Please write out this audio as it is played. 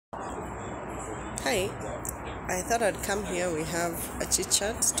Hi, I thought I'd come here. We have a chit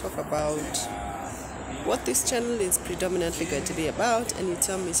chat, talk about what this channel is predominantly going to be about, and you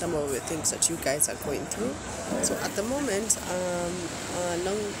tell me some of the things that you guys are going through. So at the moment,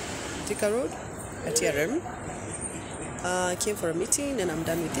 along Thika Road at TRM. I came for a meeting and I'm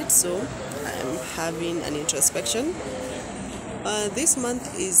done with it, so I'm having an introspection. This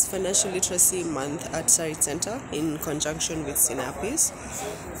month is Financial Literacy Month at Sarit Center in conjunction with Synapis,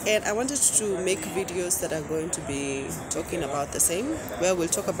 and I wanted to make videos that are going to be talking about the same, where we'll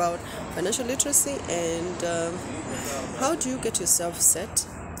talk about financial literacy and how do you get yourself set.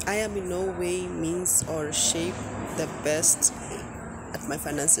 I am in no way, means, or shape the best at my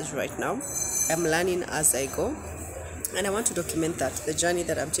finances right now. I'm learning as I go, and I want to document that, the journey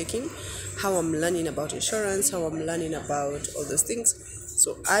that I'm taking, how I'm learning about insurance, how I'm learning about all those things.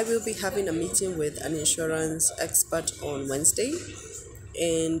 So I will be having a meeting with an insurance expert on Wednesday,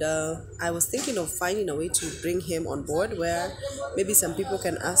 and I was thinking of finding a way to bring him on board where maybe some people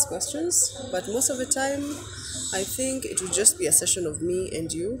can ask questions, but most of the time I think it will just be a session of me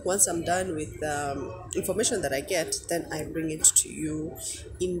and you. Once I'm done with information that I get, then I bring it to you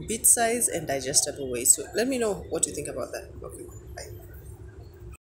in bit size and digestible way. So let me know what you think about that. Okay, bye.